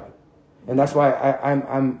Zoe of God. And that's why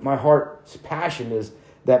I'm my heart's passion is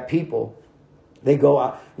that people, they go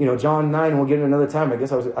out. John 9, we'll get it another time. I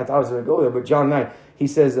thought I was going to go there, but John 9, he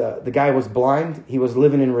says the guy was blind. He was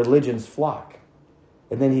living in religion's flock.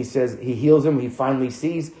 And then he says he heals him. He finally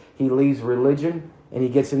sees. He leaves religion, and he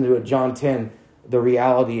gets into John 10, the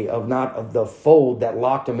reality of not of the fold that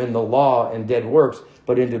locked him in the law and dead works,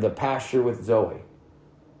 but into the pasture with Zoe.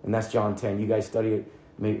 And that's John 10. You guys study it.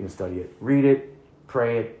 Maybe you can study it. Read it.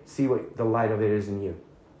 Pray it. See what the light of it is in you.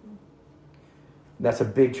 That's a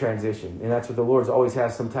big transition. And that's what the Lord's always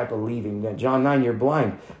has, some type of leaving. That John 9, you're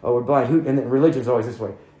blind. Oh, we're blind. And then religion's always this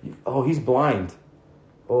way. Oh, he's blind.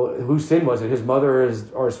 Well, whose sin was it? His mother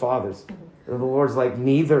or his father's? And the Lord's like,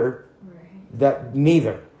 neither. Right.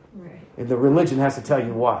 Neither. Right. And the religion has to tell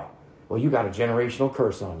you why. Well, you got a generational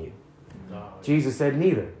curse on you. No. Jesus said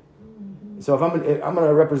neither. Mm-hmm. So if I'm going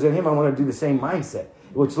to represent him, I want to do the same mindset,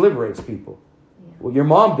 which liberates people. Yeah. Well, your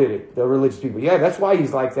mom did it, the religious people. Yeah, that's why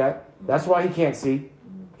he's like that. That's why he can't see.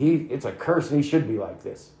 It's a curse, and he should be like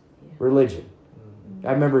this. Yeah. Religion. Mm-hmm.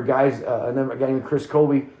 I remember a guy named Chris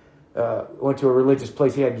Colby went to a religious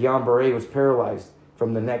place. He had Guillain-Barré, was paralyzed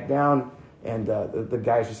from the neck down, and the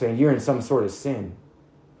guys were saying, you're in some sort of sin.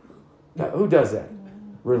 Now, who does that?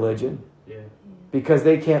 Religion. Yeah. Because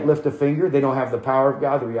they can't lift a finger. They don't have the power of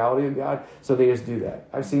God, the reality of God, so they just do that.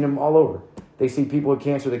 I've seen them all over. They see people with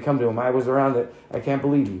cancer, they come to them. I was around that. I can't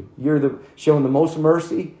believe you. You're showing the most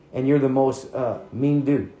mercy, and you're the most mean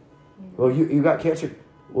dude. Well, you got cancer.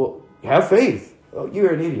 Well, have faith. Oh,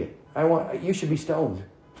 you're an idiot. You should be stoned.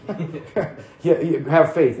 You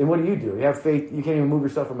have faith. And what do? You have faith. You can't even move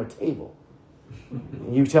yourself from a table.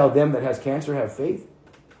 And you tell them that has cancer, have faith.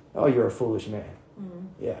 Oh, you're a foolish man.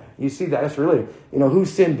 Yeah, you see that? That's really,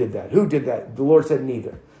 whose sin did that? Who did that? The Lord said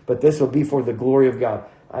neither. But this will be for the glory of God.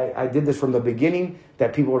 I did this from the beginning,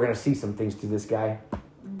 that people are going to see some things to this guy.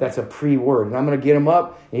 That's a pre-word. And I'm going to get him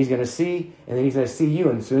up, and he's going to see, and then he's going to see you.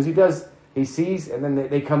 And as soon as he does, he sees, and then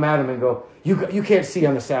they come at him and go, you can't see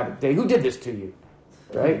on the Sabbath day. Who did this to you?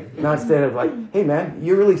 Right? Not instead of like, hey man,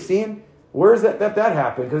 you really seeing? Where's that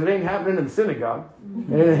happened? Because it ain't happening in the synagogue.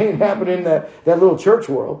 And it ain't happening in that little church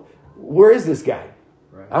world. Where is this guy?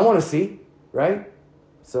 Right. I want to see, right?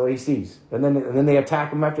 So he sees. And then they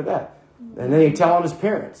attack him after that. And then they tell on his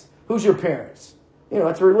parents. Who's your parents?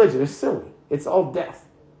 That's a religion. It's silly. It's all death.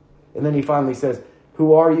 And then he finally says,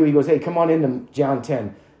 who are you? He goes, hey, come on into John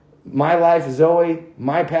 10. My life, Zoe,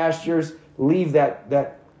 my pastures, leave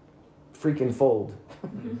that freaking fold.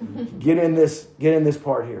 Get in this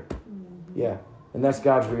part here. Yeah. And that's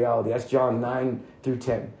God's reality. That's John 9 through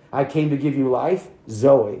 10. I came to give you life,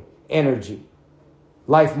 Zoe, energy,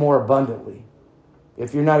 life more abundantly.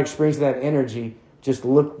 If you're not experiencing that energy, just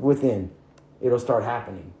look within. It'll start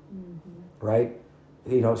happening. Right?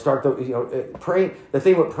 Praying. The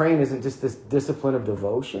thing with praying isn't just this discipline of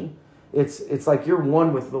devotion. It's like you're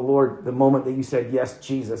one with the Lord the moment that you said, yes,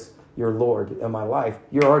 Jesus, you're Lord in my life.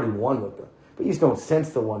 You're already one with them. But you just don't sense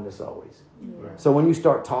the oneness always. Right. So when you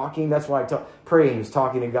start talking, that's why praying is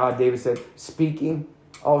talking to God. David said, speaking,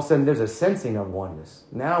 all of a sudden there's a sensing of oneness.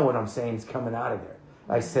 Now what I'm saying is coming out of there.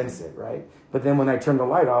 I sense it, right? But then when I turn the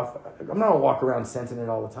light off, I'm not going to walk around sensing it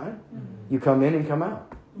all the time. You come in and come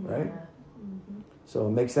out, right? Yeah. So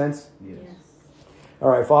it makes sense? Yes. All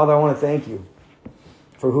right, Father, I want to thank you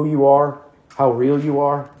for who you are, how real you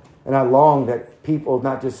are. And I long that people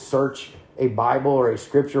not just search a Bible or a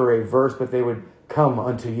scripture or a verse, but they would come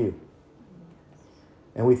unto you.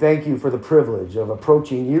 And we thank you for the privilege of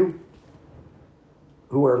approaching you,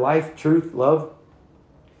 who are life, truth, love,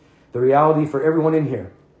 the reality for everyone in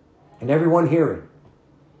here and everyone hearing,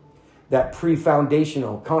 that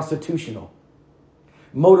pre-foundational, constitutional,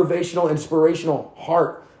 motivational, inspirational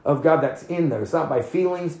heart of God that's in there. It's not by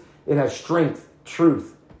feelings. It has strength,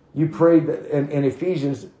 truth. You prayed that in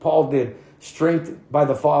Ephesians, Paul did, strength by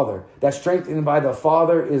the Father. That strength by the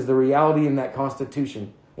Father is the reality in that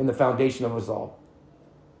constitution, in the foundation of us all.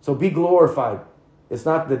 So be glorified. It's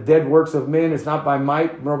not the dead works of men. It's not by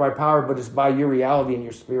might nor by power, but it's by your reality and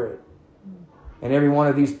your spirit. And everyone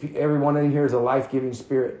in here is a life-giving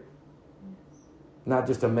spirit, not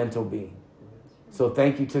just a mental being. So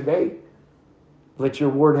thank you today. Let your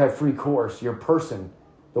word have free course. Your person.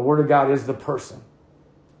 The word of God is the person.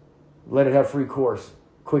 Let it have free course.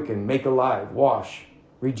 Quicken, make alive, wash,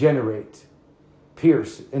 regenerate,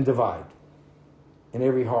 pierce, and divide in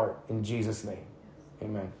every heart. In Jesus' name.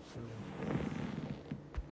 Amen.